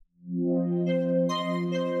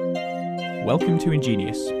Welcome to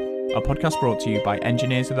Ingenious, a podcast brought to you by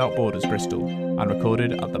Engineers Without Borders Bristol and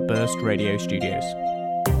recorded at the Burst Radio Studios.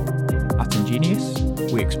 At Ingenious,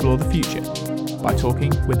 we explore the future by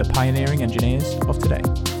talking with the pioneering engineers of today.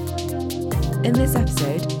 In this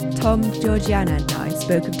episode, Tom, Georgiana and I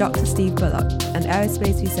spoke with Dr. Steve Bullock, an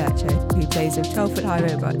aerospace researcher who plays with 12-foot-high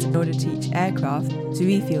robots in order to teach aircraft to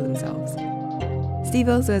refuel themselves. Steve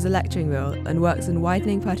also has a lecturing role and works on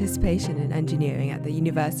widening participation in engineering at the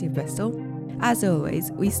University of Bristol. As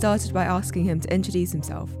always, we started by asking him to introduce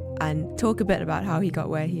himself and talk a bit about how he got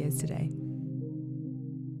where he is today.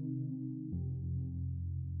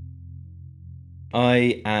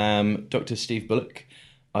 I am Dr. Steve Bullock.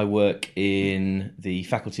 I work in the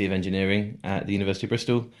Faculty of Engineering at the University of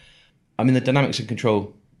Bristol. I'm in the Dynamics and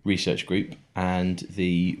Control research group, and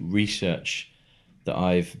the research that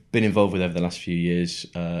I've been involved with over the last few years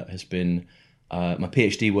has been my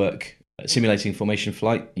PhD work simulating formation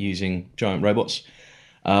flight using giant robots,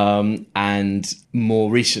 and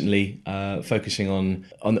more recently focusing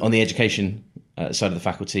on the education side of the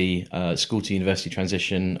faculty, school to university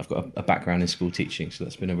transition. I've got a background in school teaching, so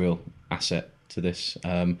that's been a real asset to this,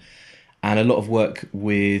 and a lot of work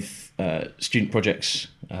with student projects,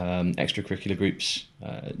 extracurricular groups,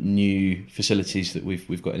 new facilities that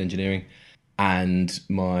we've got in engineering. And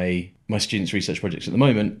my students' research projects at the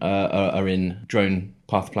moment are in drone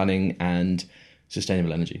path planning and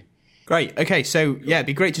sustainable energy. Great. Okay, so yeah, it'd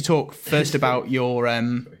be great to talk first about your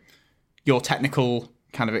technical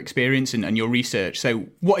kind of experience and your research. So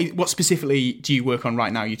what specifically do you work on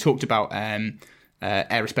right now? You talked about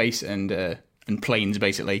aerospace and planes,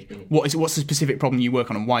 basically. What's the specific problem you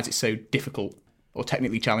work on, and why is it so difficult or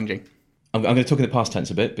technically challenging? I'm going to talk in the past tense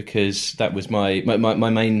a bit, because that was my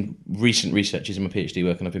main recent research is in my PhD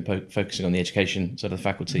work, and I've been focusing on the education side of the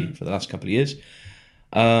faculty for the last couple of years.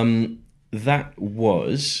 That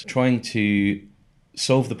was trying to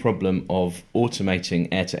solve the problem of automating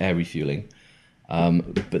air-to-air refueling,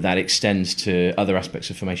 but that extends to other aspects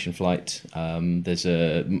of formation flight.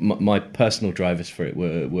 My personal drivers for it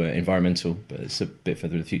were environmental, but it's a bit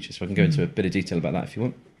further in the future, so I can go into a bit of detail about that if you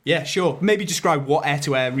want. Yeah, sure. Maybe describe what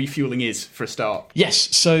air-to-air refueling is for a start. Yes,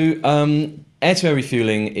 so air-to-air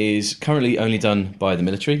refueling is currently only done by the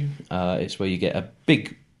military. It's where you get a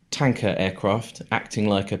big tanker aircraft acting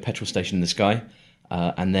like a petrol station in the sky,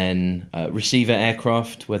 and then receiver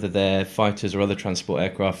aircraft, whether they're fighters or other transport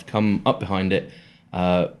aircraft, come up behind it,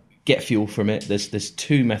 get fuel from it. There's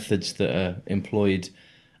two methods that are employed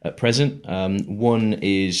at present. One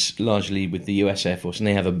is largely with the US Air Force, and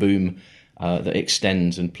they have a boom that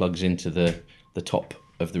extends and plugs into the top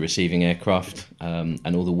of the receiving aircraft,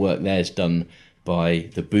 and all the work there is done by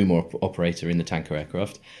the boom operator in the tanker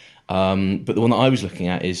aircraft. But the one that I was looking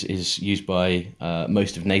at is used by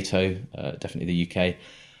most of NATO, definitely the UK,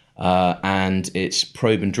 and it's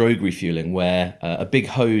probe and drogue refueling, where a big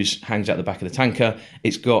hose hangs out the back of the tanker.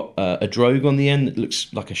 It's got a drogue on the end that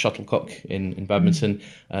looks like a shuttlecock in badminton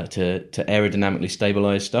to aerodynamically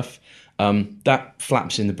stabilise stuff. That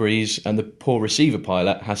flaps in the breeze, and the poor receiver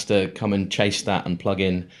pilot has to come and chase that and plug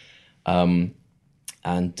in, and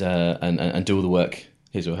do all the work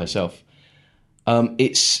his or herself.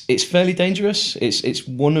 It's fairly dangerous. It's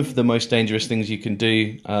one of the most dangerous things you can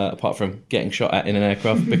do, apart from getting shot at in an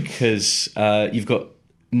aircraft, because you've got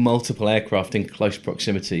multiple aircraft in close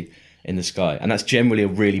proximity in the sky, and that's generally a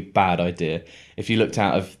really bad idea. If you looked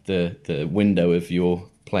out of the window of your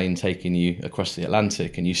plane taking you across the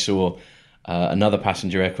Atlantic and you saw another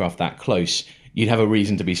passenger aircraft that close, you'd have a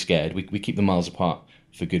reason to be scared. We keep them miles apart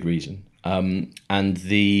for good reason. And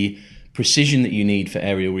the precision that you need for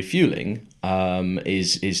aerial refueling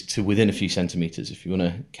is to within a few centimetres if you want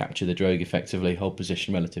to capture the drogue effectively, hold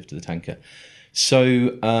position relative to the tanker.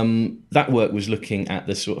 So that work was looking at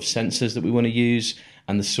the sort of sensors that we want to use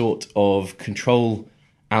and the sort of control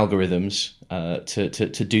algorithms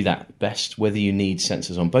to do that best, whether you need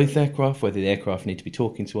sensors on both aircraft, whether the aircraft need to be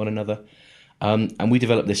talking to one another. And we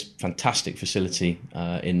developed this fantastic facility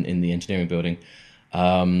in the engineering building,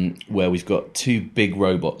 where we've got two big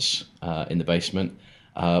robots in the basement.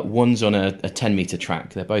 One's on a 10-metre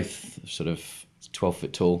track. They're both sort of 12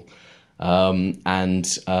 foot tall. And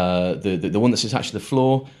the one that's attached to the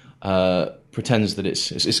floor pretends that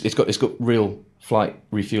it's got real flight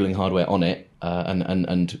refueling hardware on it,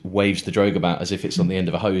 and waves the drogue about as if it's on the end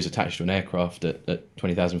of a hose attached to an aircraft at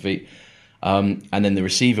 20,000 feet. And then the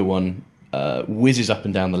receiver one whizzes up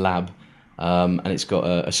and down the lab, and it's got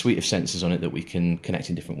a suite of sensors on it that we can connect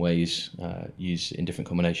in different ways, use in different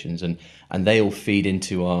combinations, and they all feed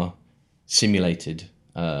into our simulated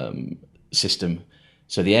system.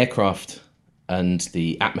 So the aircraft and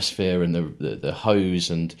the atmosphere and the hose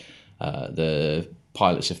and The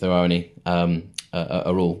pilots, if there are any,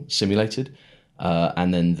 are all simulated,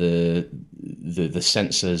 and then the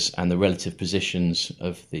sensors and the relative positions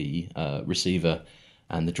of the receiver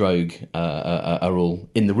and the drogue are all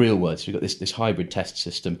in the real world. So we've got this hybrid test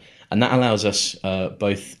system, and that allows us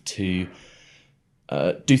both to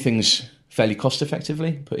do things fairly cost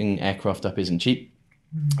effectively. Putting aircraft up isn't cheap.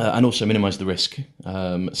 And also minimise the risk,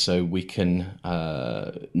 so we can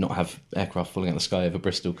not have aircraft falling out of the sky over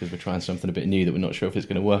Bristol because we're trying something a bit new that we're not sure if it's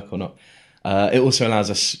going to work or not. It also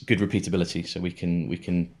allows us good repeatability, so we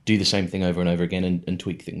can do the same thing over and over again and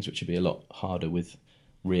tweak things, which would be a lot harder with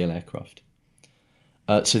real aircraft.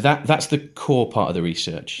 So that's the core part of the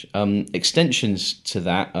research. Extensions to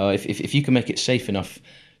that, if you can make it safe enough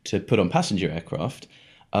to put on passenger aircraft.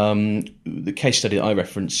 The case study that I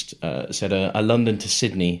referenced said a London to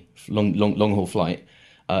Sydney long haul flight.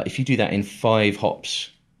 If you do that in 5 hops,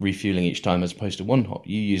 refueling each time as opposed to 1 hop,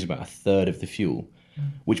 you use about a third of the fuel,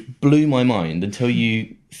 which blew my mind until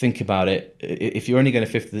you think about it. If you're only going a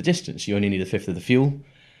fifth of the distance, you only need a fifth of the fuel,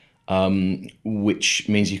 which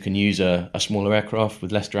means you can use a smaller aircraft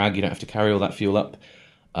with less drag. You don't have to carry all that fuel up,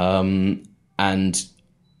 and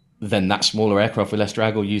then that smaller aircraft with less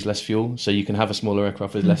drag will use less fuel, so you can have a smaller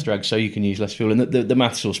aircraft with less drag, so you can use less fuel. And the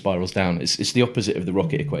maths all spirals down. It's the opposite of the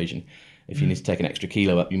rocket equation. If you need to take an extra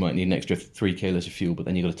kilo up, you might need an extra 3 kilos of fuel, but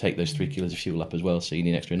then you've got to take those 3 kilos of fuel up as well, so you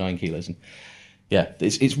need an extra 9 kilos. And yeah,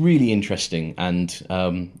 it's really interesting, and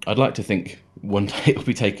I'd like to think one day it'll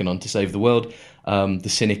be taken on to save the world. The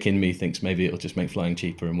cynic in me thinks maybe it'll just make flying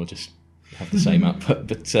cheaper and we'll just have the same output,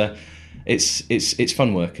 but it's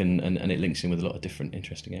fun work, and it links in with a lot of different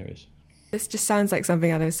interesting areas. This just sounds like something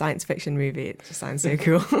out of a science fiction movie. It just sounds so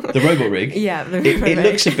cool. The robot rig? Yeah, the robot rig. It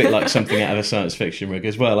looks a bit like something out of a science fiction rig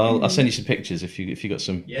as well. I'll send you some pictures if you got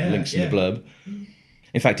some links in the blurb.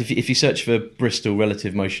 In fact, if you search for Bristol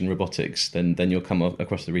Relative Motion Robotics, then you'll come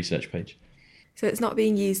across the research page. So it's not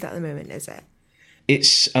being used at the moment, is it?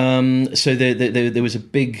 It's so there was a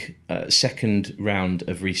big second round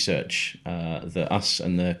of research that us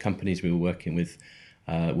and the companies we were working with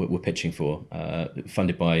were pitching for,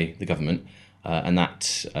 funded by the government, and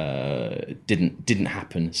that didn't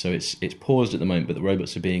happen. So it's paused at the moment, but the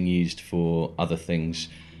robots are being used for other things,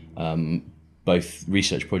 both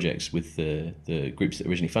research projects with the groups that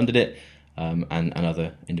originally funded it, and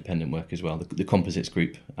other independent work as well. The Composites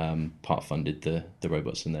group part funded the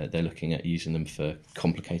robots, and they're looking at using them for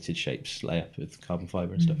complicated shapes, layup with carbon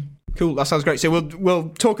fibre and stuff. Cool, that sounds great. So we'll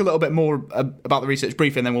talk a little bit more about the research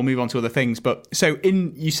briefly, and then we'll move on to other things. But so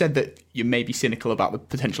you said that you may be cynical about the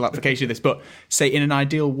potential application of this, but say in an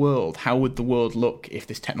ideal world, how would the world look if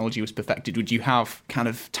this technology was perfected? Would you have kind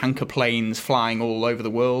of tanker planes flying all over the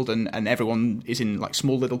world, and everyone is in like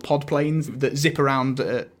small little pod planes that zip around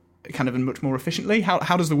kind of much more efficiently?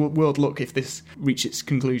 How does the world look if this reached its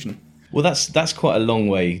conclusion? Well, that's quite a long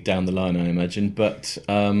way down the line, I imagine. But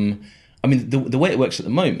I mean, the way it works at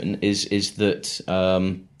the moment is that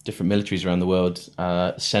different militaries around the world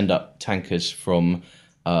send up tankers from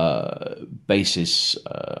bases,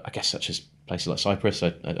 I guess, such as places like Cyprus.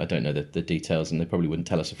 I don't know the details, and they probably wouldn't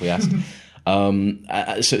tell us if we asked.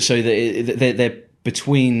 So they're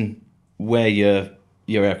between where your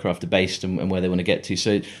aircraft are based and where they want to get to.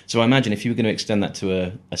 So I imagine if you were going to extend that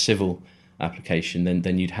to a civil application,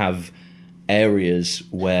 then you'd have areas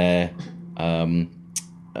where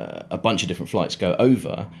a bunch of different flights go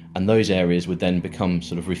over, and those areas would then become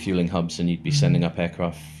sort of refueling hubs, and you'd be sending up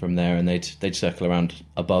aircraft from there, and they'd circle around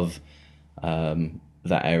above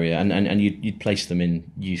that area, and you'd place them in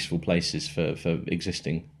useful places for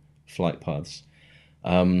existing flight paths.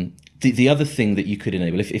 The other thing that you could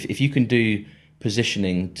enable, if you can do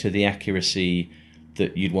positioning to the accuracy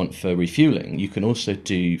that you'd want for refueling, you can also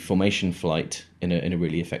do formation flight in a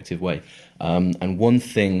really effective way. And one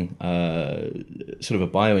thing, sort of a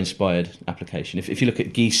bio-inspired application, if you look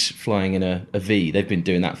at geese flying in a V, they've been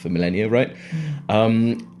doing that for millennia, right?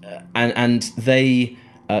 And they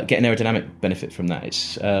get an aerodynamic benefit from that.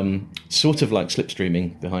 It's sort of like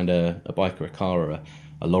slipstreaming behind a bike or a car or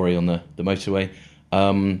a lorry on the motorway.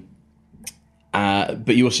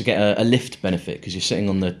 But you also get a lift benefit because you're sitting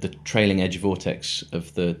on the trailing edge vortex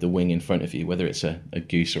of the wing in front of you, whether it's a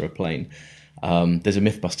goose or a plane. There's a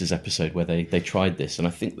Mythbusters episode where they tried this, and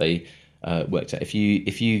I think they worked out if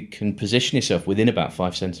you can position yourself within about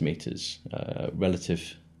 5 centimeters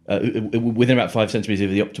within about 5 centimeters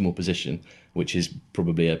of the optimal position, which is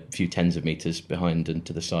probably a few tens of meters behind and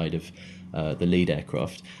to the side of the lead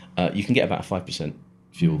aircraft, you can get about a 5%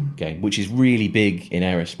 fuel gain, which is really big in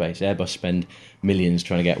aerospace. Airbus spend millions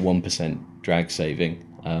trying to get 1% drag saving.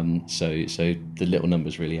 So the little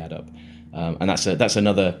numbers really add up. And that's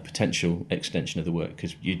another potential extension of the work,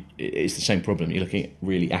 because it's the same problem. You're looking at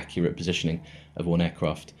really accurate positioning of one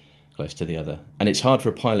aircraft close to the other. And it's hard for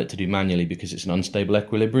a pilot to do manually because it's an unstable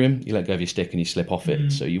equilibrium. You let go of your stick and you slip off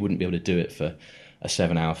it. So you wouldn't be able to do it for a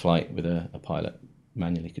 7-hour flight with a pilot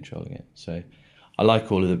manually controlling it. So I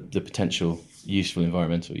like all of the potential useful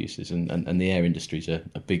environmental uses, and the air industry is a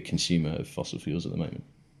big consumer of fossil fuels at the moment.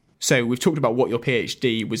 So we've talked about what your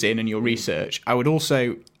PhD was in and your research. I would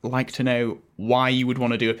also like to know why you would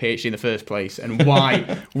want to do a PhD in the first place, and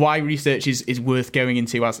why research is worth going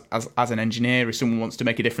into as an engineer, if someone wants to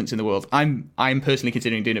make a difference in the world. I'm personally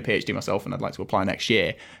considering doing a PhD myself, and I'd like to apply next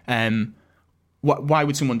year. Why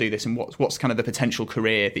would someone do this, and what's kind of the potential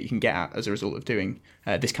career that you can get at as a result of doing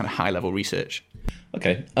this kind of high-level research?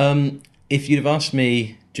 Okay. If you'd have asked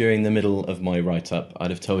me during the middle of my write-up,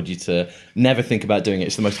 I'd have told you to never think about doing it.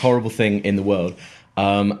 It's the most horrible thing in the world.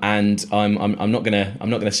 And I'm not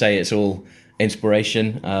gonna say it's all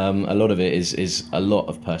inspiration. A lot of it is a lot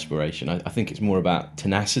of perspiration. I think it's more about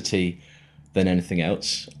tenacity than anything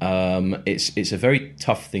else. It's a very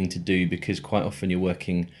tough thing to do because quite often you're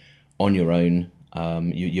working on your own.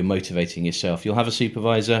 You're motivating yourself. You'll have a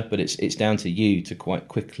supervisor, but it's down to you to quite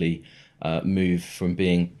quickly move from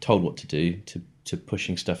being told what to do to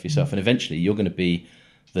pushing stuff yourself. And eventually you're going to be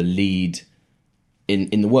the lead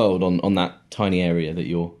in the world on that tiny area that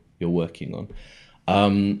you're working on.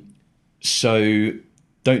 So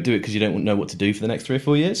don't do it because you don't know what to do for the next 3 or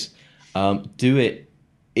 4 years. Do it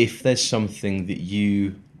if there's something that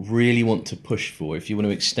you really want to push for. If you want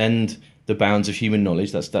to extend the bounds of human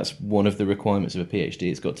knowledge, that's one of the requirements of a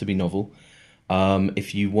PhD. It's got to be novel.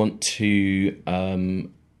 If you want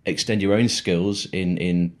to extend your own skills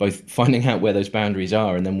in both finding out where those boundaries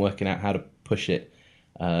are and then working out how to push it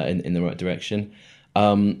in the right direction.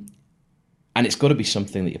 And it's got to be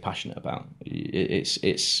something that you're passionate about.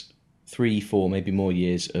 It's 3, 4, maybe more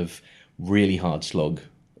years of really hard slog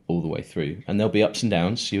all the way through. And there'll be ups and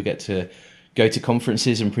downs. So you'll get to go to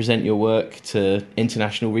conferences and present your work to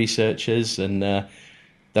international researchers, and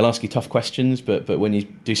they'll ask you tough questions, but when you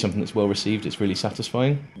do something that's well received, it's really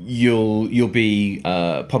satisfying. You'll be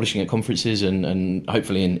publishing at conferences and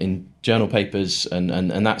hopefully in journal papers,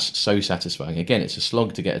 and that's so satisfying. Again, it's a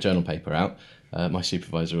slog to get a journal paper out. My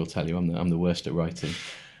supervisor will tell you I'm the worst at writing,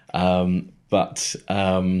 but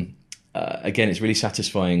again, it's really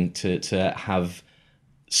satisfying to have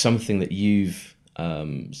something that you've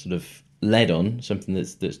sort of led on, something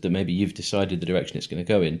that maybe you've decided the direction it's going to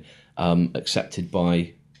go in, accepted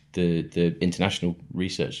by the international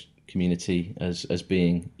research community as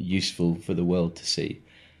being useful for the world to see.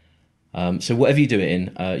 So whatever you do it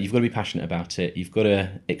in, you've got to be passionate about it. You've got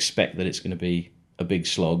to expect that it's going to be a big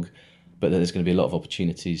slog, but that there's going to be a lot of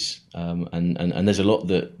opportunities, and there's a lot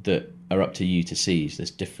that are up to you to seize.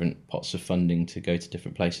 There's different pots of funding to go to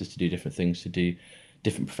different places, to do different things, to do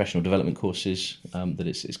different professional development courses, that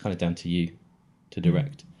it's kind of down to you to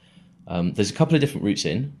direct. There's a couple of different routes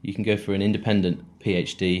in. You can go for an independent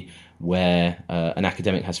PhD where an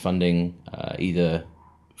academic has funding either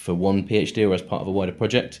for one PhD or as part of a wider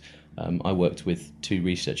project. I worked with 2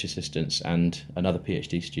 research assistants and another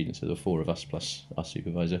PhD student, so there were 4 of us plus our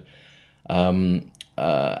supervisor. And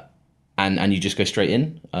you just go straight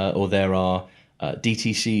in, or there are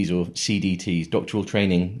DTCs or CDTs, doctoral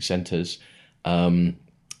training centres,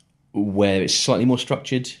 where it's slightly more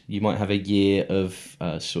structured. You might have a year of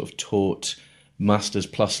sort of taught master's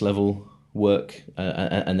plus level work,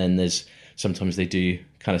 and then there's sometimes they do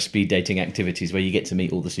kind of speed dating activities where you get to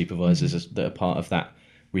meet all the supervisors that are part of that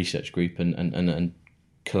research group and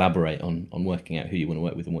collaborate on working out who you want to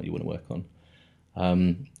work with and what you want to work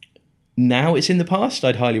on. Now it's in the past.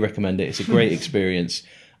 I'd highly recommend it. It's a great experience,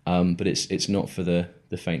 but it's not for the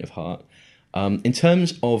faint of heart. In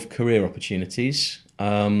terms of career opportunities,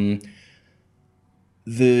 the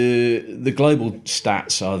global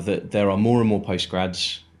stats are that there are more and more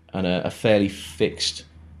postgrads and a fairly fixed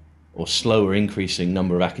or slower increasing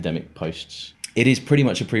number of academic posts. It is pretty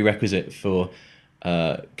much a prerequisite for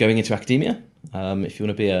going into academia, if you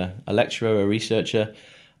want to be a lecturer or a researcher,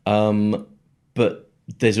 but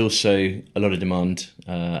there's also a lot of demand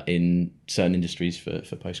in certain industries for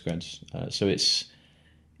postgrads. So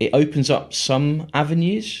it opens up some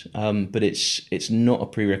avenues, but it's not a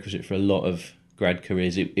prerequisite for a lot of grad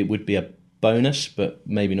careers. It would be a bonus, but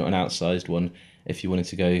maybe not an outsized one if you wanted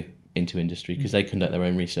to go into industry, because they conduct their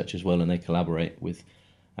own research as well and they collaborate with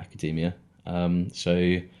academia.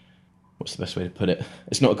 So what's the best way to put it?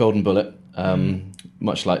 It's not a golden bullet.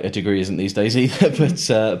 Much like a degree isn't these days either,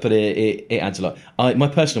 but it adds a lot. My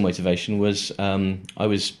personal motivation was I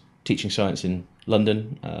was teaching science in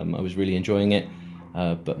London. I was really enjoying it,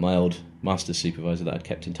 but my old master's supervisor that I'd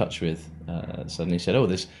kept in touch with suddenly said, "Oh,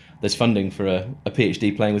 there's funding for a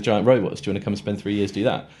PhD playing with giant robots. Do you want to come and spend 3 years do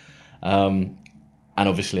that?" And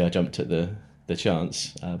obviously I jumped at the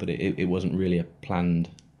chance, but it wasn't really a planned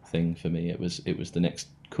thing for me. It was the next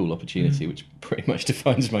cool opportunity, which pretty much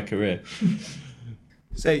defines my career.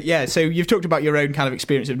 So you've talked about your own kind of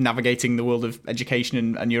experience of navigating the world of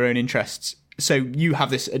education and your own interests. So you have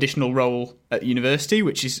this additional role at university,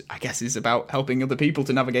 which I guess is about helping other people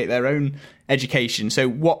to navigate their own education. So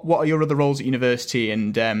what are your other roles at university,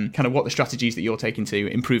 and kind of what are the strategies that you're taking to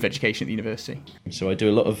improve education at the university? So I do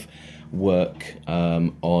a lot of work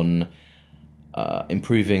on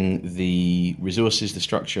improving the resources, the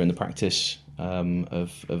structure and the practice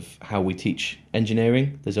of how we teach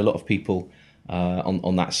engineering. There's a lot of people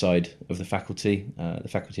on that side of the faculty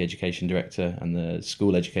education director and the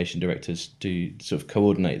school education directors do sort of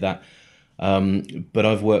coordinate that. But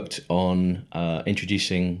I've worked on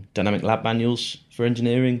introducing dynamic lab manuals for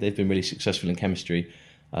engineering. They've been really successful in chemistry,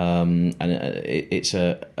 and it's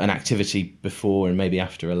an activity before and maybe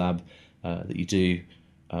after a lab that you do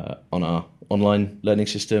on our online learning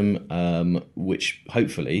system, which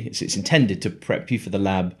hopefully it's intended to prep you for the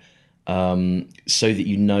lab, so that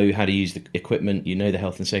you know how to use the equipment, you know the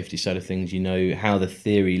health and safety side of things, you know how the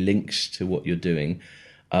theory links to what you're doing,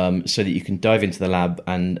 so that you can dive into the lab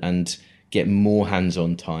and get more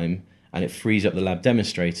hands-on time, and it frees up the lab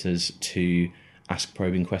demonstrators to ask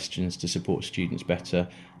probing questions to support students better.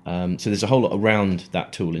 So there's a whole lot around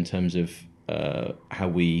that tool in terms of how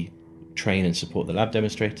we train and support the lab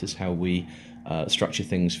demonstrators, how we structure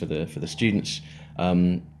things for the students.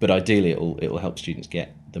 But ideally, it'll help students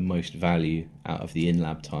get the most value out of the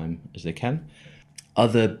in-lab time as they can.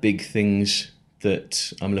 Other big things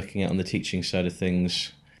that I'm looking at on the teaching side of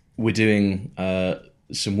things, we're doing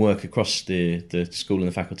some work across the school and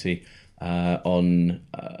the faculty on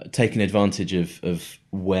taking advantage of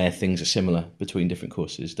where things are similar between different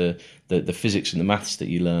courses. The physics and the maths that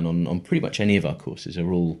you learn on pretty much any of our courses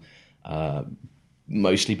are all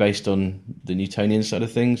mostly based on the Newtonian side of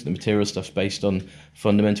things. The material stuff's based on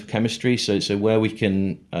fundamental chemistry. So where we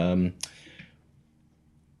can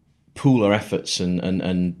pool our efforts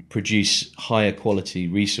and produce higher quality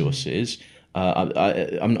resources,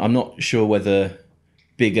 I'm not sure whether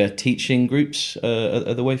bigger teaching groups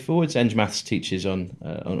are the way forwards. Eng Maths teaches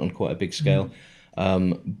on quite a big scale,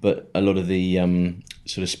 but a lot of the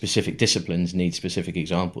sort of specific disciplines need specific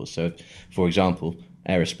examples. So, for example,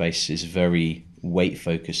 aerospace is very weight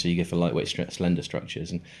focused, so you go for lightweight slender structures,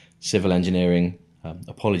 and civil engineering,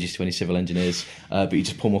 apologies to any civil engineers, but you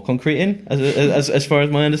just pour more concrete in as far as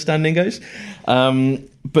my understanding goes.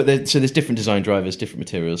 But there's different design drivers, different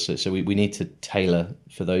materials, so we need to tailor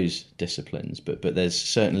for those disciplines, but there's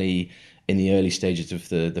certainly in the early stages of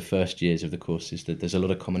the first years of the courses that there's a lot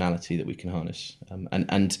of commonality that we can harness,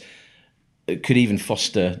 and it could even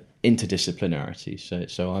foster interdisciplinarity.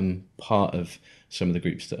 So I'm part of some of the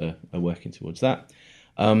groups that are working towards that.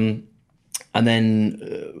 And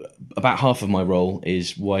then about half of my role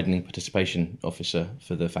is widening participation officer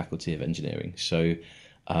for the Faculty of Engineering. So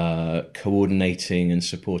coordinating and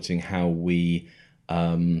supporting how we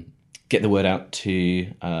get the word out to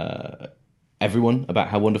everyone about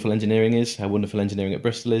how wonderful engineering is, how wonderful engineering at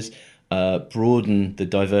Bristol is, broaden the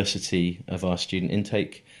diversity of our student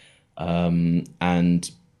intake,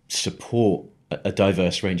 and support a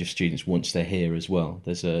diverse range of students once they're here as well.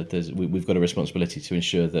 We've got a responsibility to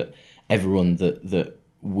ensure that everyone that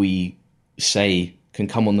we say can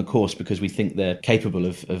come on the course because we think they're capable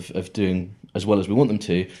of doing as well as we want them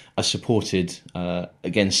to, are supported,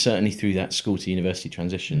 again, certainly through that school to university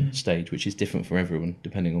transition stage, which is different for everyone,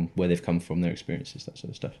 depending on where they've come from, their experiences, that sort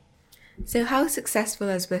of stuff. So how successful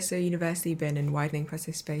has Bristol University been in widening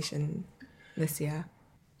participation this year?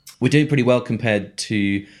 We're doing pretty well compared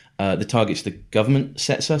to the targets the government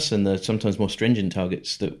sets us and the sometimes more stringent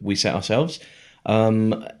targets that we set ourselves.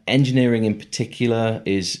 Engineering in particular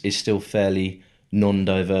is still fairly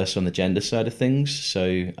non-diverse on the gender side of things.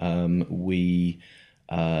 So we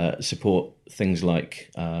support things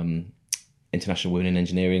like International Women in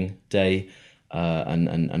Engineering Day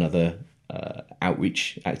and other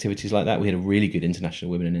outreach activities like that. We had a really good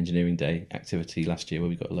International Women in Engineering Day activity last year where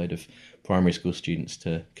we got a load of primary school students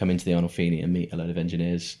to come into the Arnolfini and meet a load of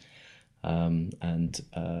engineers, and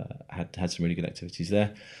had some really good activities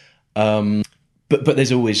there. but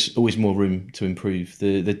there's always more room to improve.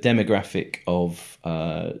 The demographic of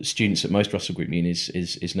students at most Russell Group unis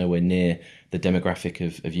is nowhere near the demographic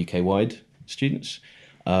of UK wide students,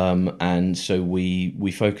 and so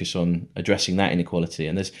we focus on addressing that inequality.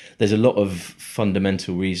 And there's a lot of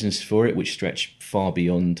fundamental reasons for it which stretch far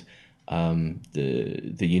beyond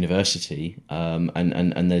the university,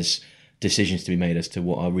 and there's decisions to be made as to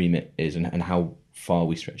what our remit is and how far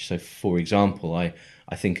we stretch. So, for example, I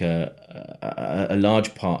think a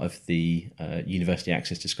large part of the university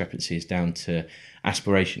access discrepancy is down to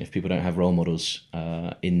aspiration. If people don't have role models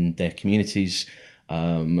in their communities,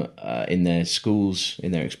 in their schools,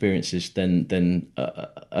 in their experiences, then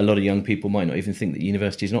a lot of young people might not even think that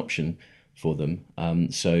university is an option for them.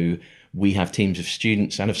 So we have teams of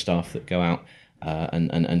students and of staff that go out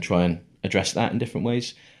and try and address that in different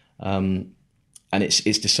ways. And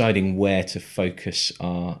it's deciding where to focus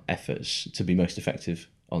our efforts to be most effective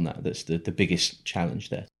on that. That's the biggest challenge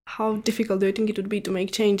there. How difficult do you think it would be to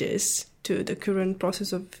make changes to the current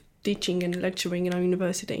process of teaching and lecturing in our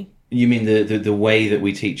university? You mean the way that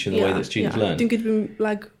we teach and the way that students learn? I think it would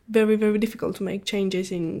be very, very difficult to make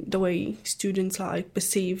changes in the way students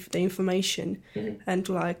perceive the information and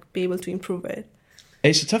to be able to improve it.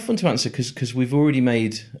 It's a tough one to answer because we've already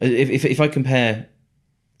made. If I compare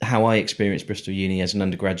how I experienced Bristol Uni as an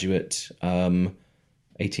undergraduate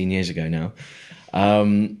 18 years ago now,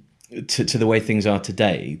 to the way things are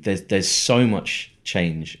today, there's so much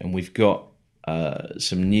change, and we've got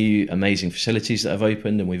some new amazing facilities that have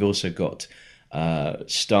opened, and we've also got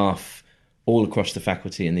staff all across the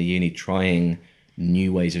faculty and the uni trying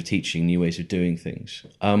new ways of teaching, new ways of doing things.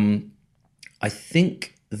 I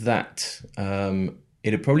think that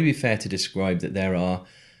it'd probably be fair to describe that there are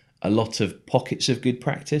a lot of pockets of good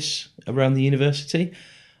practice around the university.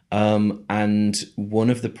 And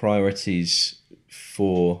one of the priorities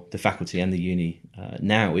for the faculty and the uni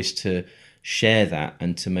now is to share that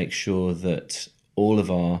and to make sure that all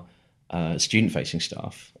of our student-facing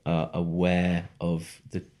staff are aware of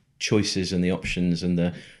the choices and the options and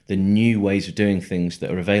the new ways of doing things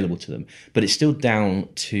that are available to them. But it's still down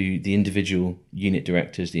to the individual unit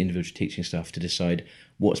directors, the individual teaching staff to decide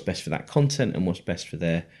what's best for that content and what's best for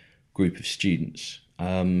their group of students.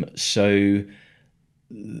 So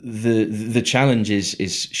the challenge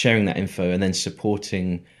is sharing that info and then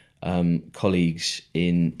supporting colleagues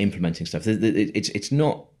in implementing stuff. It's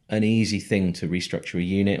not an easy thing to restructure a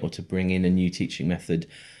unit or to bring in a new teaching method,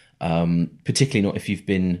 particularly not if you've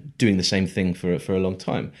been doing the same thing for a long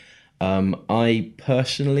time. I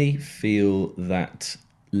personally feel that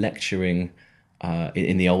lecturing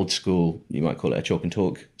in the old school, you might call it a chalk and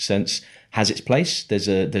talk sense, has its place. There's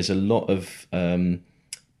a lot of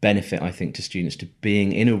benefit, I think, to students to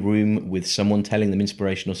being in a room with someone telling them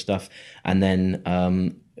inspirational stuff and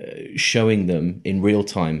then showing them in real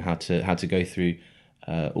time how to go through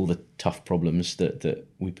all the tough problems that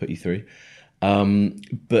we put you through.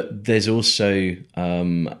 But there's also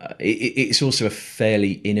it's also a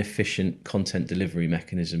fairly inefficient content delivery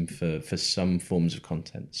mechanism for some forms of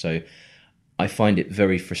content. So I find it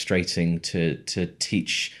very frustrating to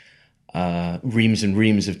teach reams and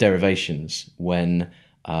reams of derivations when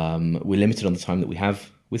we're limited on the time that we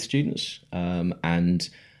have with students, and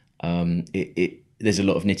there's a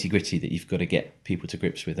lot of nitty-gritty that you've got to get people to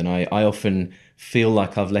grips with. And I often feel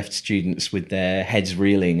like I've left students with their heads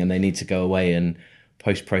reeling and they need to go away and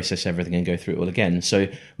post-process everything and go through it all again. So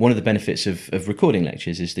one of the benefits of recording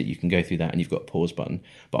lectures is that you can go through that and you've got a pause button.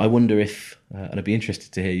 But I wonder if, and I'd be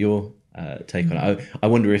interested to hear your take on it, I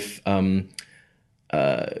wonder if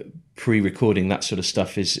pre-recording that sort of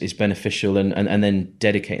stuff is beneficial and then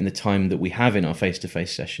dedicating the time that we have in our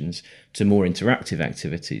face-to-face sessions to more interactive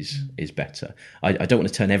activities is better. I don't want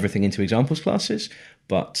to turn everything into examples classes,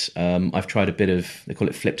 but I've tried a bit of, they call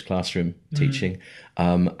it flipped classroom teaching,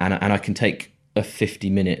 and I can take a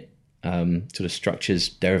 50-minute sort of structures,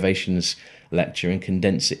 derivations lecture and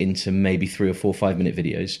condense it into maybe 3 or 4 5-minute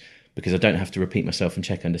videos, because I don't have to repeat myself and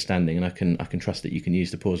check understanding, and I can trust that you can use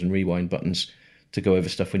the pause and rewind buttons to go over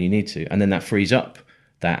stuff when you need to, and then that frees up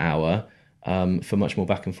that hour for much more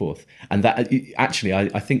back and forth. And that actually,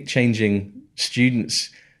 I think changing students'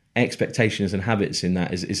 expectations and habits in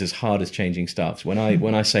that is as hard as changing staff's. When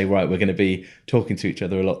I say, right, we're going to be talking to each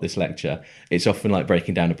other a lot this lecture, it's often like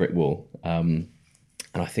breaking down a brick wall. And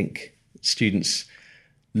I think students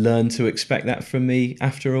learn to expect that from me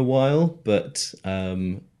after a while, but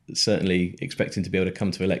certainly expecting to be able to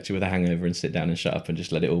come to a lecture with a hangover and sit down and shut up and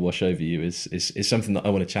just let it all wash over you is something that I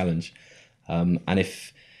want to challenge. And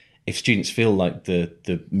if students feel like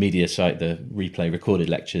the media site, the replay recorded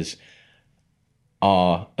lectures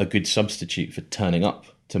are a good substitute for turning up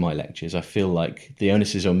to my lectures. I feel like the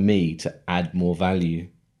onus is on me to add more value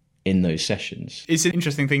in those sessions. It's an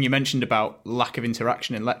interesting thing you mentioned about lack of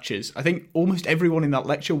interaction in lectures. I think almost everyone in that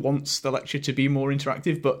lecture wants the lecture to be more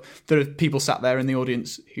interactive, but there are people sat there in the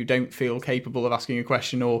audience who don't feel capable of asking a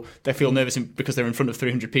question, or they feel nervous because they're in front of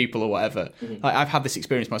 300 people or whatever. I've had this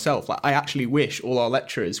experience myself. I actually wish all our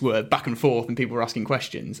lecturers were back and forth and people were asking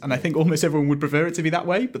questions, and I think almost everyone would prefer it to be that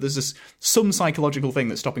way, but there's some psychological thing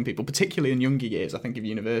that's stopping people, particularly in younger years, I think, of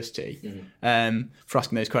university, for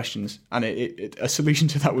asking those questions, and a solution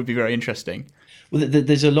to that would be very interesting. Well,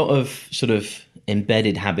 there's a lot of sort of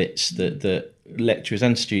embedded habits that lecturers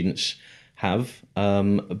and students have,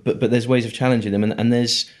 but there's ways of challenging them, and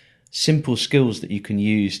there's simple skills that you can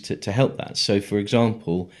use to help that. So, for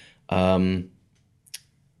example,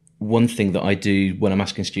 one thing that I do when I'm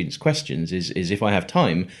asking students questions is if I have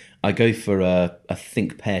time, I go for a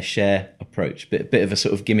think, pair, share approach. Bit of a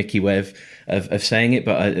sort of gimmicky way of saying it,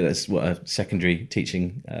 but that's what a secondary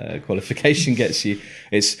teaching qualification gets you.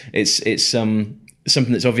 It's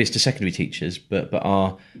something that's obvious to secondary teachers, but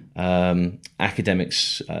our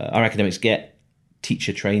academics get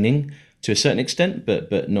teacher training to a certain extent,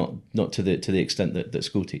 but not to the extent that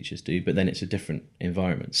school teachers do. But then it's a different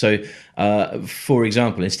environment. So, for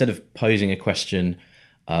example, instead of posing a question,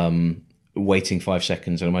 waiting 5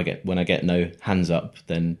 seconds, and when I get no hands up,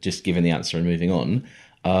 then just giving the answer and moving on,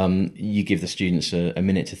 you give the students a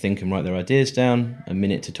minute to think and write their ideas down, a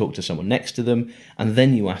minute to talk to someone next to them, and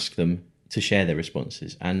then you ask them to share their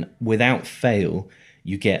responses. And without fail,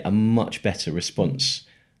 you get a much better response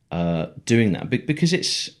doing that, because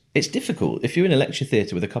it's difficult. If you're in a lecture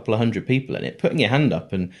theatre with a couple of hundred people in it, putting your hand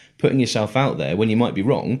up and putting yourself out there when you might be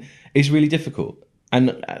wrong is really difficult.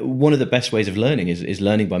 And one of the best ways of learning is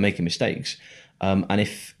learning by making mistakes. And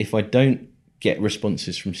if I don't get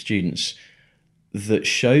responses from students that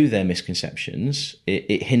show their misconceptions,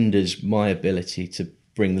 it hinders my ability to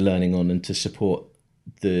bring the learning on and to support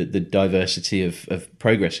the diversity of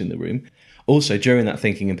progress in the room. Also, during that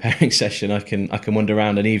thinking and pairing session, I can wander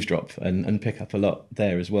around and eavesdrop and pick up a lot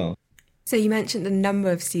there as well. So you mentioned the number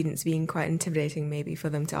of students being quite intimidating maybe for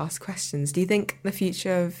them to ask questions. Do you think the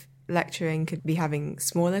future of lecturing could be having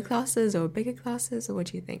smaller classes or bigger classes, or what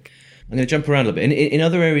do you think? I'm going to jump around a little bit. In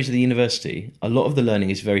other areas of the university, a lot of the learning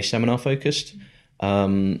is very seminar focused,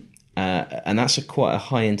 and that's quite a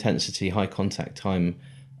high intensity, high contact time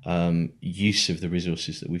use of the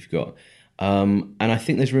resources that we've got. And I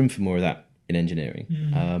think there's room for more of that in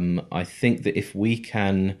engineering. I think that if we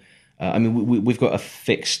can, we've got a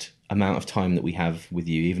fixed amount of time that we have with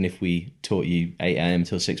you, even if we taught you 8 a.m.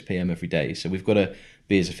 till 6 p.m. every day. So we've got to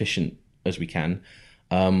be as efficient as we can.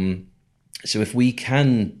 So if we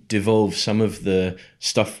can devolve some of the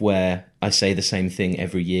stuff where I say the same thing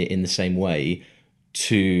every year in the same way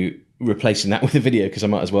to replacing that with a video, because I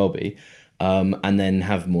might as well be, and then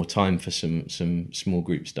have more time for some small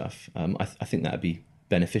group stuff, I think that would be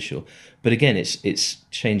beneficial. But again, it's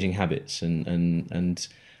changing habits, and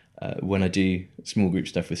when I do small group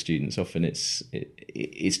stuff with students, often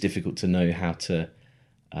it's difficult to know how to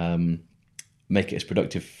make it as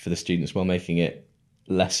productive for the students while making it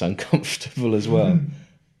less uncomfortable as well.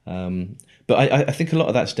 But I think a lot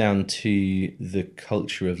of that's down to the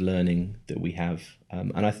culture of learning that we have,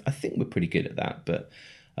 and I think we're pretty good at that. But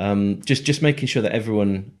just making sure that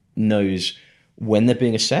everyone knows when they're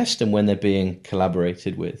being assessed and when they're being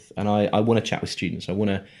collaborated with. And I want to chat with students. I want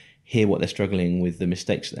to hear what they're struggling with, the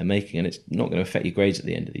mistakes that they're making, and it's not going to affect your grades at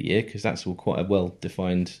the end of the year, because that's all quite a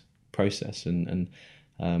well-defined process. And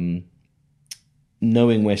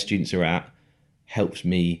knowing where students are at helps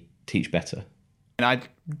me teach better. And I'd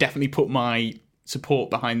definitely put my support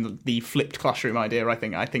behind the flipped classroom idea. I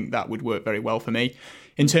think that would work very well for me.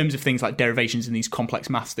 In terms of things like derivations and these complex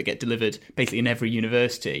maths that get delivered basically in every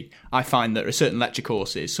university, I find that there are certain lecture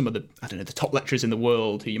courses, some of the top lecturers in the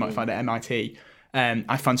world who you might find at MIT,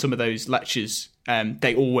 I find some of those lectures,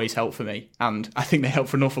 they always help for me. And I think they help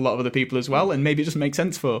for an awful lot of other people as well. And maybe it doesn't make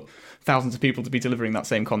sense for thousands of people to be delivering that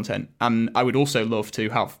same content. And I would also love to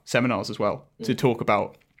have seminars as well to talk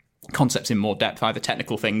about concepts in more depth, either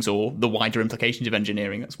technical things or the wider implications of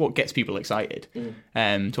engineering. That's what gets people excited,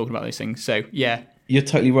 talking about those things. So, yeah. You're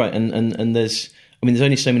totally right. And there's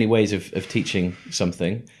only so many ways of teaching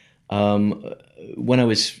something. When I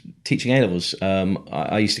was teaching A-levels,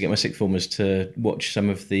 I used to get my sixth formers to watch some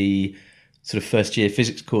of the sort of first year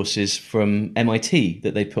physics courses from MIT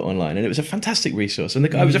that they put online, and it was a fantastic resource. And the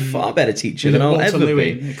guy was a far better teacher than I'll ever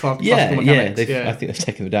be. I think they've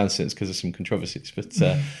taken them down since because of some controversies, but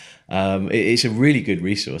it's a really good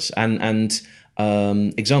resource. And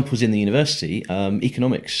examples in the university,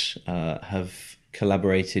 economics have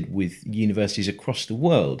collaborated with universities across the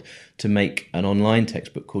world to make an online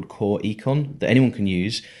textbook called Core Econ that anyone can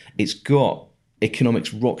use. It's got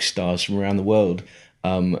economics rock stars from around the world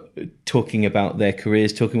talking about their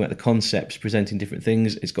careers, talking about the concepts, presenting different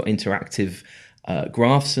things. It's got interactive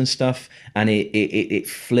graphs and stuff, and it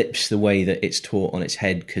flips the way that it's taught on its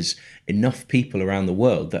head, because enough people around the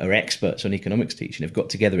world that are experts on economics teaching have got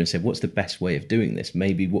together and said, what's the best way of doing this?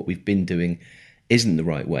 Maybe what we've been doing isn't the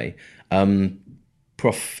right way.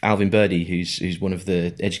 Prof. Alvin Birdie, who's one of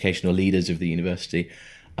the educational leaders of the university,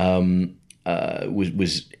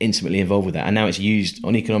 was intimately involved with that, and now it's used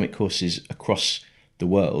on economic courses across the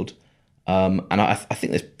world. And I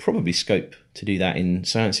think there's probably scope to do that in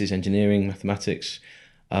sciences, engineering, mathematics.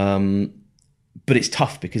 But it's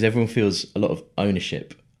tough because everyone feels a lot of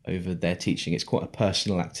ownership over their teaching. It's quite a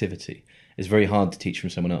personal activity. It's very hard to teach from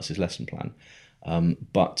someone else's lesson plan.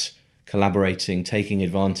 But collaborating, taking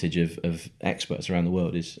advantage of experts around the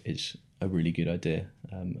world is a really good idea,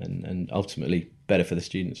 and ultimately better for the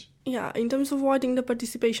students. Yeah, in terms of widening the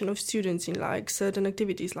participation of students in like certain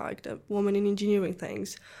activities like the Women in Engineering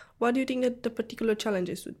things, what do you think that the particular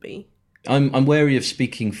challenges would be? I'm wary of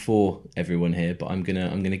speaking for everyone here, but I'm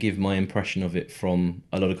gonna give my impression of it from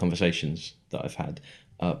a lot of conversations that I've had.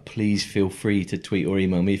 Please feel free to tweet or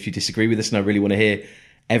email me if you disagree with this, and I really want to hear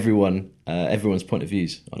everyone's point of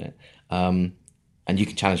views on it. And you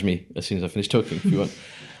can challenge me as soon as I finish talking if you want.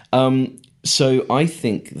 So I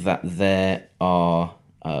think that there are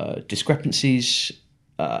discrepancies,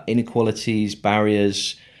 inequalities,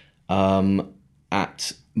 barriers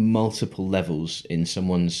at multiple levels in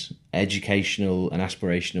someone's educational and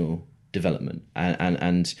aspirational development.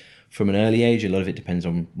 And from an early age, a lot of it depends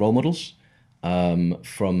on role models.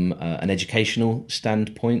 From an educational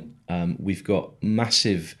standpoint, we've got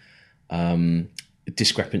massive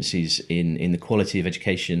discrepancies in the quality of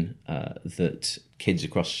education that kids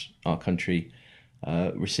across our country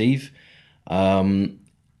receive. And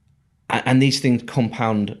these things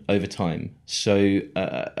compound over time. So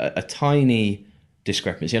a tiny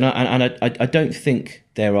discrepancy, and I don't think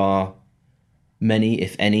there are many,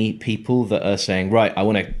 if any, people that are saying, right, I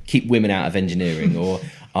want to keep women out of engineering, or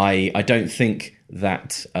I don't think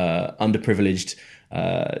that underprivileged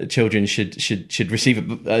children should receive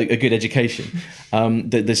a good education.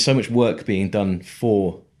 There's so much work being done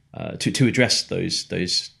to address those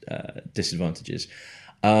disadvantages.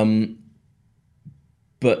 But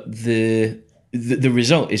the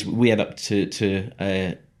result is we add up to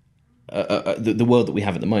the world that we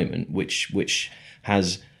have at the moment, which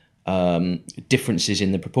has differences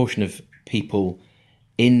in the proportion of people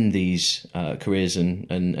in these careers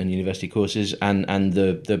and university courses, and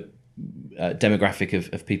the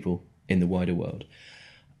demographic of people in the wider world.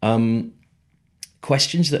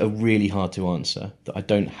 Questions that are really hard to answer, that I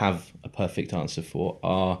don't have a perfect answer for,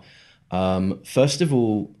 are first of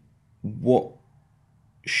all, what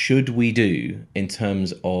should we do in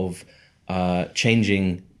terms of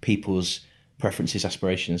changing people's preferences,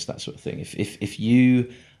 aspirations, that sort of thing? If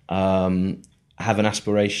you have an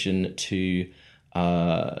aspiration to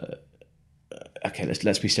okay,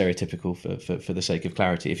 let's be stereotypical for the sake of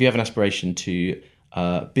clarity. If you have an aspiration to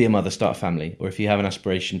be a mother, start a family, or if you have an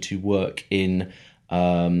aspiration to work in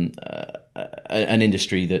an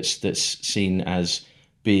industry that's seen as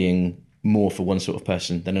being more for one sort of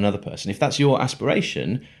person than another person, if that's your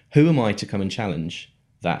aspiration, who am I to come and challenge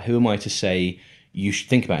that? Who am I to say you should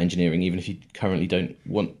think about engineering even if you currently don't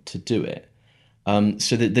want to do it?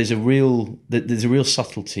 So that there's a real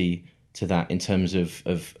subtlety to that in terms of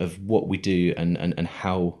what we do and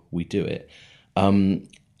how we do it. And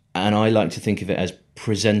I like to think of it as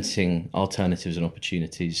presenting alternatives and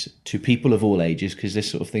opportunities to people of all ages, because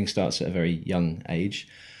this sort of thing starts at a very young age.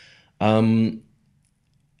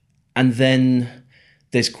 And then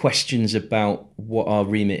there's questions about what our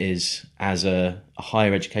remit is as a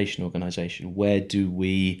higher education organisation. Where do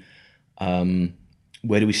we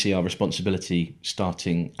see our responsibility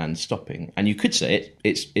starting and stopping? And you could say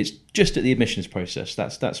it's just at the admissions process.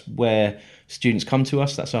 That's where students come to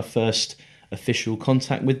us. That's our first official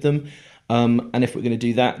contact with them. And if we're going to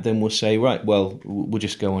do that, then we'll say, right, well, we'll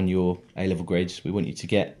just go on your A-level grades. We want you to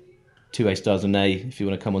get 2 A stars and an A if you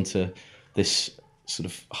want to come onto this sort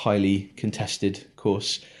of highly contested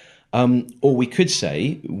course. Or we could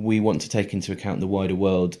say we want to take into account the wider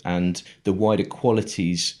world and the wider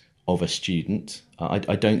qualities of a student.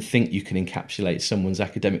 I don't think you can encapsulate someone's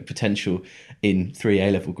academic potential in 3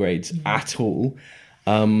 A-level grades at all.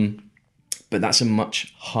 But that's a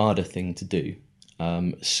much harder thing to do.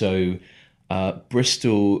 So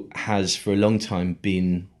Bristol has for a long time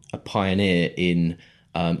been a pioneer in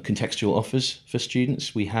contextual offers for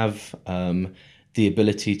students. We have the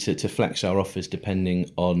ability to flex our offers depending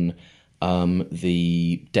on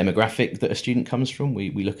the demographic that a student comes from.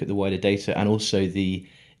 We look at the wider data and also the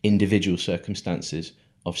individual circumstances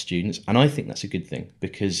of students. And I think that's a good thing,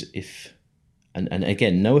 because and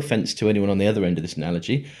again, no offence to anyone on the other end of this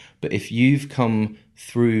analogy, but if you've come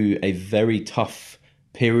through a very tough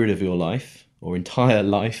period of your life or entire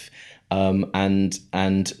life,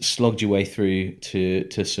 and slogged your way through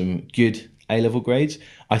to some good A-level grades,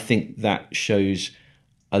 I think that shows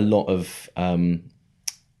a lot of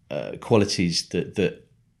qualities that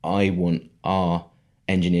I want our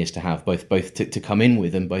engineers to have, both to come in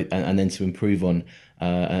with and then to improve on,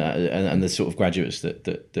 and the sort of graduates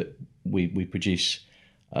that we produce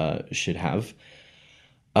should have.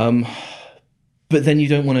 But then you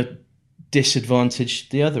don't want to disadvantage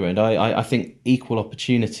the other end. I think equal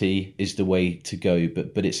opportunity is the way to go,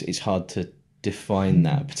 but it's hard to define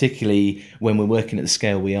that, particularly when we're working at the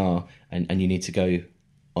scale we are, and you need to go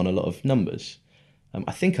on a lot of numbers.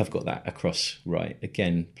 I think I've got that across right.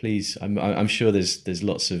 Again, please, I'm sure there's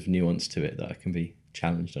lots of nuance to it that I can be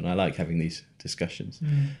challenged on. I like having these discussions.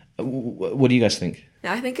 What do you guys think?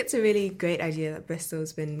 I think it's a really great idea that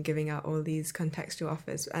Bristol's been giving out all these contextual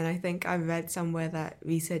offers, and I think I read somewhere that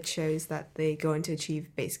research shows that they go on to achieve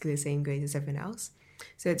basically the same grades as everyone else.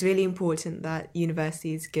 So it's really important that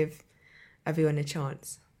universities give everyone a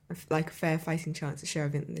chance, like a fair fighting chance to show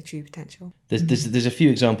everyone the true potential. There's a few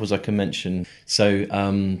examples I can mention. So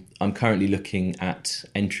I'm currently looking at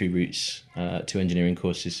entry routes to engineering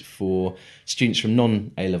courses for students from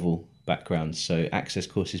non-A-level backgrounds, so access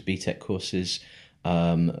courses, BTEC courses,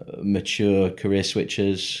 mature career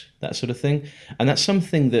switchers, that sort of thing. And that's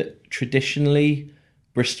something that traditionally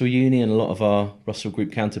Bristol Uni and a lot of our Russell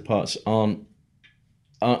Group counterparts aren't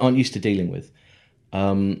used to dealing with.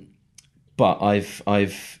 But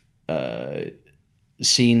I've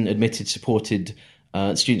seen admitted, supported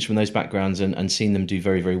students from those backgrounds and seen them do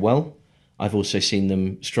very, very well. I've also seen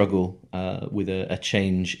them struggle with a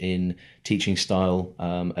change in teaching style,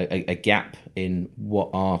 a gap in what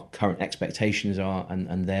our current expectations are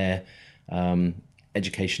and their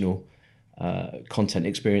educational content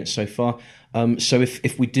experience so far. So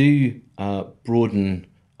if we do broaden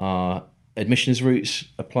our admissions routes,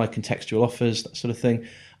 apply contextual offers, that sort of thing,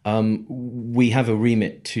 we have a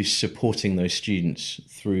remit to supporting those students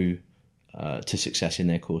through to success in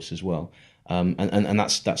their course as well. And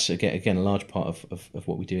that's again a large part of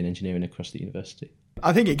what we do in engineering across the university.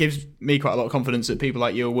 I think it gives me quite a lot of confidence that people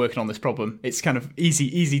like you are working on this problem. It's kind of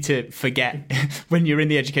easy to forget when you're in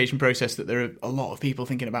the education process that there are a lot of people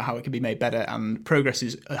thinking about how it can be made better, and progress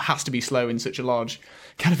has to be slow in such a large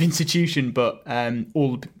kind of institution, but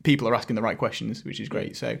all the people are asking the right questions, which is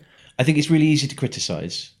great. So I think it's really easy to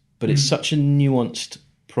criticise, but it's such a nuanced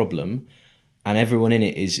problem, and everyone in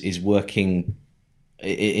it is working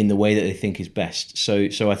in the way that they think is best.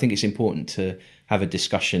 So I think it's important to have a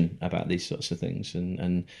discussion about these sorts of things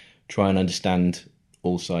and try and understand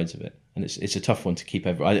all sides of it. And it's a tough one to keep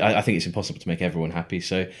I think it's impossible to make everyone happy.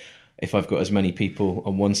 So if I've got as many people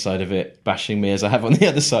on one side of it bashing me as I have on the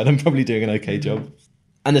other side, I'm probably doing an okay job.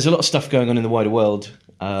 And there's a lot of stuff going on in the wider world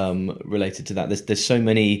related to that. There's so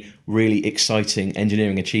many really exciting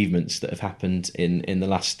engineering achievements that have happened in the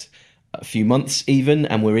last few months even,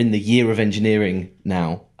 and we're in the year of engineering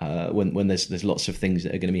now, when there's lots of things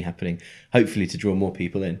that are going to be happening, hopefully to draw more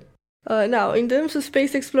people in. Now, in terms of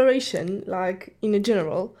space exploration, like in a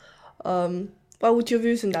general, what would your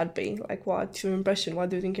views on that be? Like, what's your impression? What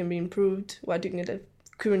do you think can be improved? What do you think that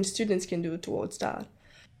current students can do towards that?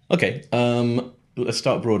 Okay, let's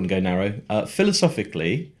start broad and go narrow.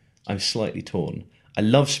 Philosophically, I'm slightly torn. I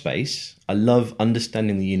love space. I love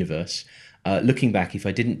understanding the universe. Looking back, if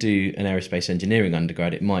I didn't do an aerospace engineering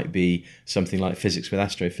undergrad, it might be something like physics with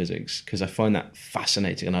astrophysics, because I find that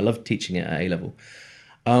fascinating and I love teaching it at A-level.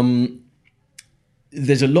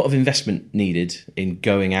 There's a lot of investment needed in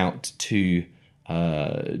going out to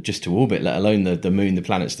just to orbit, let alone the moon, the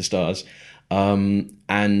planets, the stars.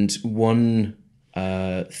 And one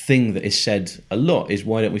thing that is said a lot is,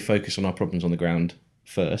 why don't we focus on our problems on the ground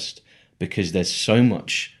first? Because there's so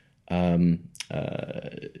much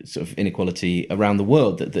sort of inequality around the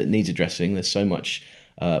world that needs addressing. There's so much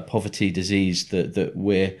poverty, disease that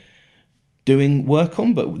we're doing work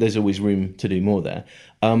on, but there's always room to do more there.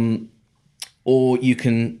 Or you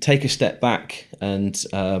can take a step back and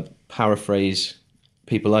paraphrase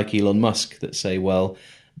people like Elon Musk that say, well,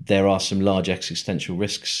 there are some large existential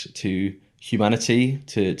risks to humanity,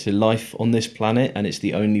 to life on this planet, and it's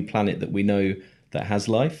the only planet that we know that has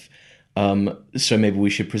life. So maybe we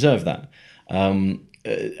should preserve that.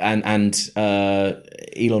 Elon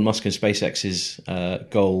Musk and SpaceX's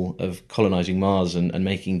goal of colonizing Mars and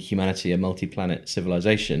making humanity a multi-planet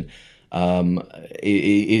civilization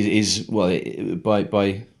is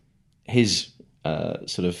by his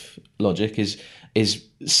sort of logic is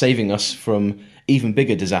saving us from even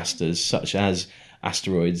bigger disasters such as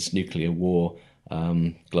asteroids, nuclear war,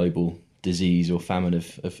 global disease or famine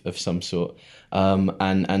of some sort.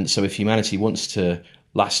 And so if humanity wants to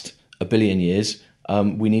last a billion years,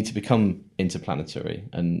 we need to become interplanetary.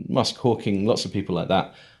 And Musk, Hawking, lots of people like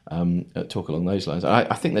that talk along those lines.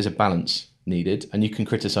 I think there's a balance needed, and you can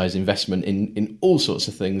criticise investment in all sorts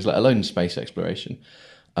of things, let alone space exploration.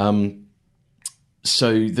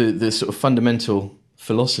 So the sort of fundamental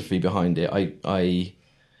philosophy behind it, I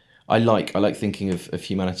like thinking of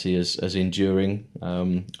humanity as enduring.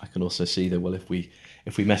 I can also see that, well, if we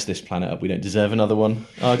mess this planet up, we don't deserve another one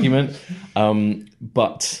argument.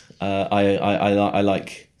 But I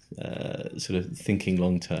like sort of thinking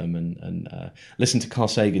long term and listen to Carl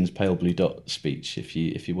Sagan's Pale Blue Dot speech if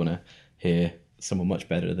you want to hear someone much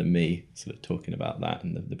better than me sort of talking about that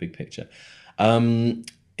and the big picture.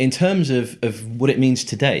 In terms of what it means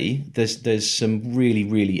today, there's some really,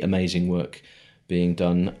 really amazing work being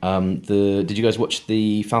done. Did you guys watch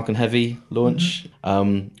the Falcon Heavy launch?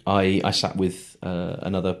 I sat with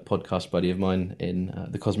another podcast buddy of mine in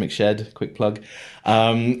the Cosmic Shed, quick plug,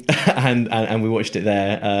 and we watched it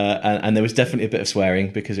there, and there was definitely a bit of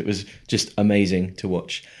swearing because it was just amazing to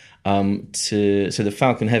watch. So the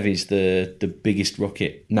Falcon Heavy is the biggest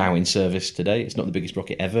rocket now in service today. It's not the biggest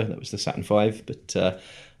rocket ever. That was the Saturn V, but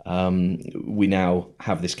we now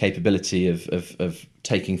have this capability of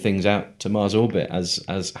taking things out to Mars orbit, as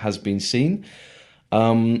has been seen.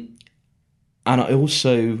 And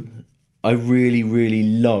I really, really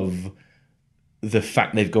love the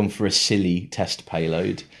fact they've gone for a silly test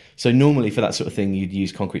payload. So normally for that sort of thing, you'd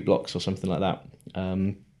use concrete blocks or something like that.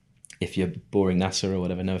 If you're boring NASA or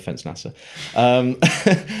whatever, no offense, NASA. I'm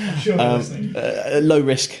sure they're listening. Low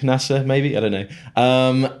risk NASA, maybe, I don't know.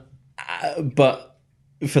 But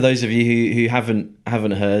for those of you who haven't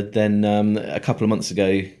heard, then a couple of months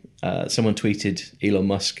ago, someone tweeted Elon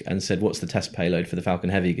Musk and said, "What's the test payload for the Falcon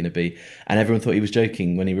Heavy going to be?" And everyone thought he was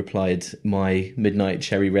joking when he replied, "My midnight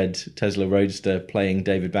cherry red Tesla Roadster playing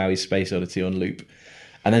David Bowie's Space Oddity on loop."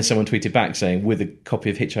 And then someone tweeted back saying, "With a copy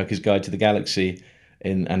of Hitchhiker's Guide to the Galaxy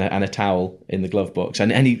and a towel in the glove box."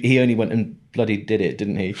 And he only went and bloody did it,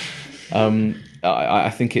 didn't he? I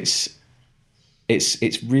think it's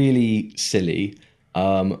really silly.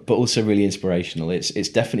 But also really inspirational. It's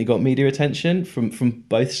definitely got media attention from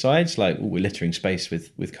both sides. Like, we're littering space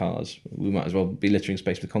with cars. We might as well be littering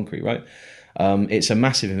space with concrete, right? It's a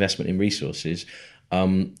massive investment in resources,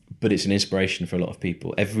 but it's an inspiration for a lot of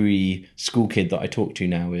people. Every school kid that I talk to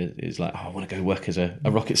now is like, "Oh, I want to go work as a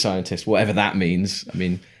rocket scientist," whatever that means. I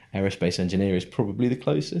mean, aerospace engineer is probably the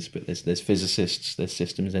closest, but there's physicists, there's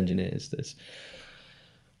systems engineers, there's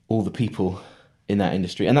all the people in that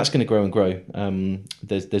industry, and that's going to grow and grow.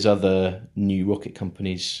 There's other new rocket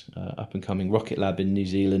companies up and coming. Rocket Lab in New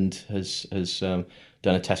Zealand has done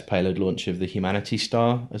a test payload launch of the Humanity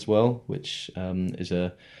Star as well, which is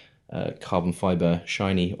a carbon fiber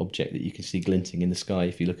shiny object that you can see glinting in the sky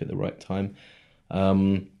if you look at the right time.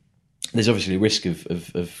 There's obviously a risk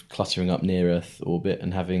of cluttering up near Earth orbit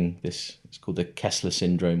and having this, it's called the Kessler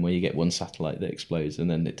syndrome, where you get one satellite that explodes and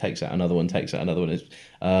then it takes out another one, takes out another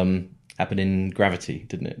one. Happened in Gravity,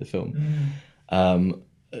 didn't it, the film?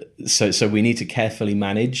 So we need to carefully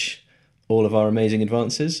manage all of our amazing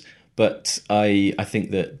advances. But I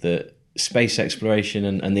think that space exploration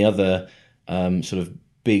and the other sort of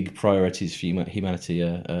big priorities for humanity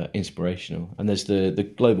are inspirational. And there's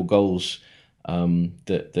the global goals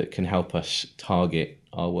that can help us target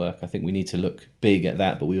our work. I think we need to look big at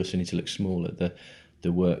that, but we also need to look small at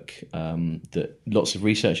the work that lots of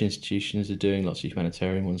research institutions are doing, lots of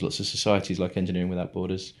humanitarian ones, lots of societies like Engineering Without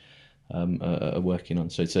Borders are working on.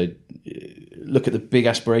 So look at the big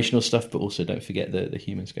aspirational stuff, but also don't forget the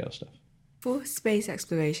human scale stuff. For space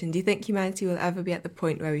exploration, do you think humanity will ever be at the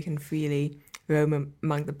point where we can freely roam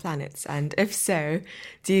among the planets? And if so,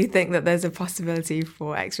 do you think that there's a possibility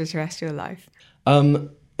for extraterrestrial life?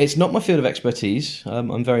 It's not my field of expertise.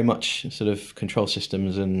 I'm very much sort of control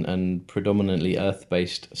systems and predominantly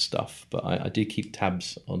Earth-based stuff, but I do keep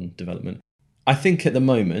tabs on development. I think at the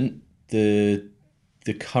moment, the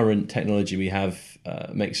current technology we have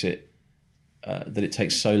makes it that it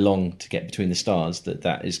takes so long to get between the stars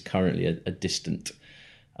that is currently a distant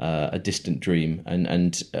dream.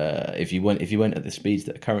 And if you went at the speeds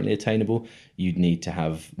that are currently attainable, you'd need to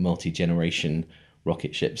have multi-generation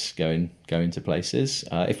rocket ships going to places.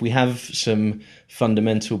 If we have some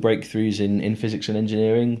fundamental breakthroughs in physics and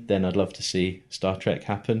engineering, then I'd love to see Star Trek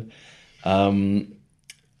happen.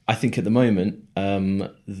 I think at the moment,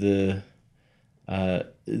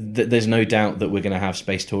 there's no doubt that we're going to have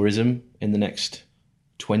space tourism in the next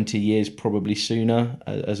 20 years, probably sooner,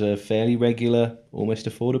 as a fairly regular, almost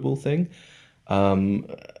affordable thing.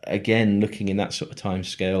 Again, looking in that sort of time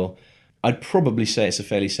scale, I'd probably say it's a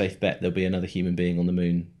fairly safe bet there'll be another human being on the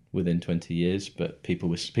moon within 20 years, but people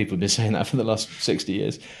have been saying that for the last 60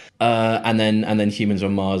 years. And then humans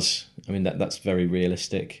on Mars, I mean, that's very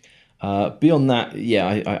realistic. Beyond that, yeah,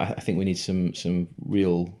 I think we need some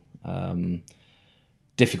real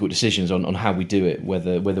difficult decisions on how we do it,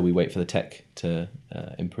 whether we wait for the tech to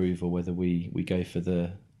improve or whether we go for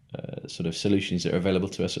the sort of solutions that are available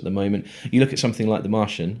to us at the moment. You look at something like The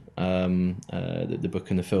Martian, the book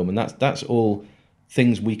and the film, and that's all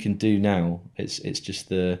things we can do now. It's just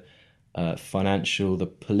the financial, the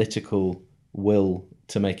political will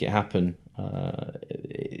to make it happen.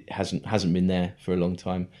 It hasn't been there for a long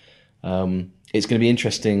time. It's going to be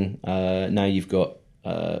interesting now. You've got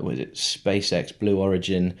SpaceX, Blue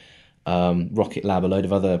Origin, Rocket Lab, a load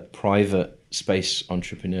of other private space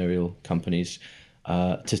entrepreneurial companies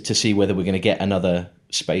to see whether we're going to get another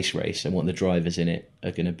space race and what the drivers in it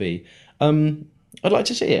are going to be. I'd like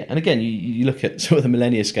to see it. And again, you look at sort of the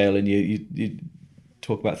millennia scale and you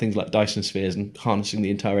talk about things like Dyson spheres and harnessing the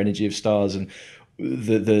entire energy of stars and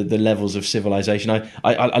the levels of civilization.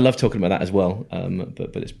 I love talking about that as well,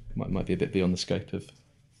 but it might be a bit beyond the scope of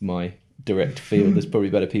my direct field. There's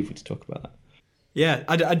probably better people to talk about that. Yeah,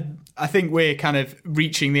 I think we're kind of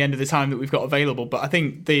reaching the end of the time that we've got available, but I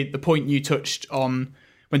think the point you touched on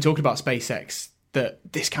when talking about SpaceX, that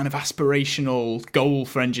this kind of aspirational goal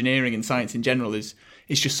for engineering and science in general is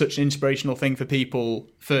just such an inspirational thing for people,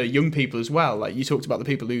 for young people as well. Like you talked about the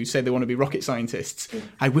people who say they want to be rocket scientists.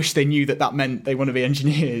 I wish they knew that meant they want to be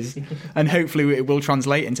engineers, and hopefully it will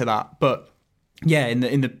translate into that. But yeah,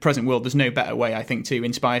 in the present world, there's no better way, I think, to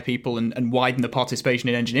inspire people and widen the participation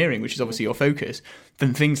in engineering, which is obviously your focus,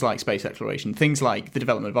 than things like space exploration, things like the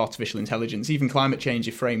development of artificial intelligence, even climate change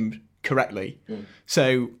if framed correctly.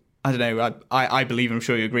 So, I don't know, I believe, and I'm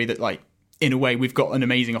sure you agree, that, like, in a way, we've got an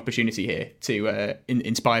amazing opportunity here to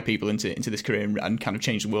inspire people into this career and kind of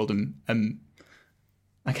change the world and kind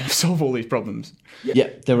of solve all these problems. Yeah,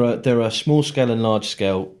 there are small scale and large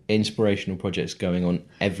scale inspirational projects going on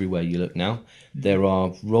everywhere you look now. There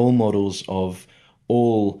are role models of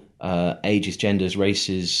all ages, genders,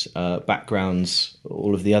 races, backgrounds,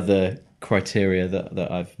 all of the other criteria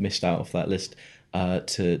that I've missed out of that list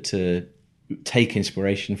to take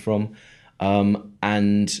inspiration from.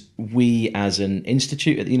 And we as an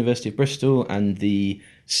institute at the University of Bristol and the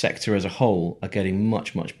sector as a whole are getting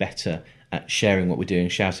much, much better at sharing what we're doing,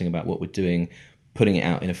 shouting about what we're doing, putting it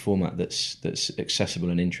out in a format that's accessible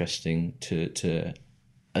and interesting to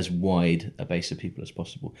as wide a base of people as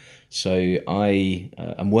possible. So I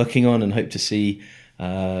am working on and hope to see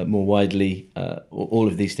more widely all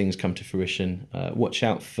of these things come to fruition. Watch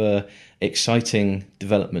out for exciting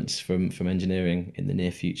developments from engineering in the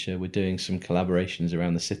near future. We're doing some collaborations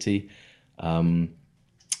around the city.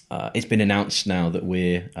 It's been announced now that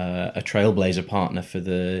we're a Trailblazer partner for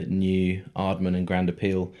the new Ardman and Grand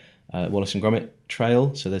Appeal Wallace and Gromit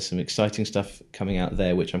Trail. So there's some exciting stuff coming out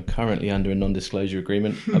there, which I'm currently under a non-disclosure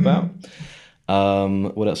agreement about.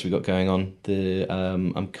 What else have we got going on?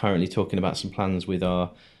 I'm currently talking about some plans with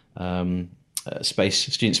our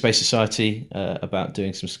Student Space Society about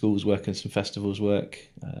doing some schools work and some festivals work.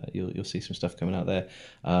 You'll see some stuff coming out there.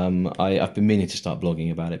 I've been meaning to start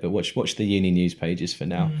blogging about it, but watch the uni news pages for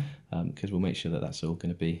now, because we'll make sure that that's all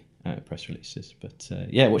going to be out of press releases. But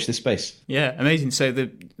yeah, watch this space. Yeah, amazing. So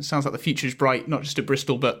it sounds like the future is bright, not just at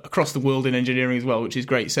Bristol, but across the world in engineering as well, which is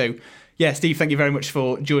great. So yeah, Steve, thank you very much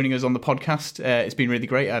for joining us on the podcast. It's been really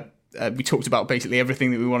great. We talked about basically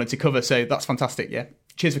everything that we wanted to cover, so that's fantastic. Yeah,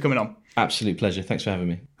 cheers for coming on. Absolute pleasure. Thanks for having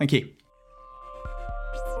me. Thank you.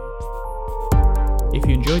 If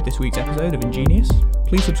you enjoyed this week's episode of Ingenious,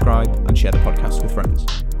 please subscribe and share the podcast with friends.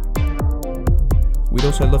 We'd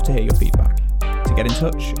also love to hear your feedback. To get in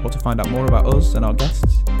touch or to find out more about us and our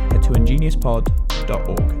guests, head to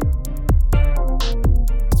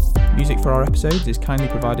ingeniouspod.org. Music for our episodes is kindly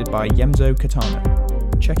provided by Yemzo Katano.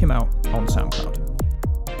 Check him out on SoundCloud.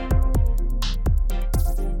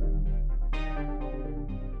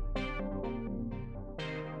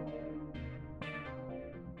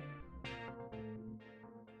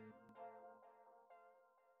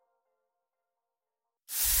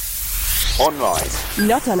 Online.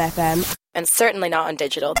 Not on FM. and certainly not on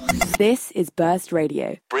digital. This is Burst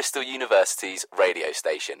Radio, Bristol University's radio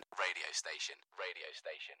station. Radio station. Radio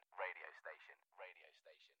station. Radio station.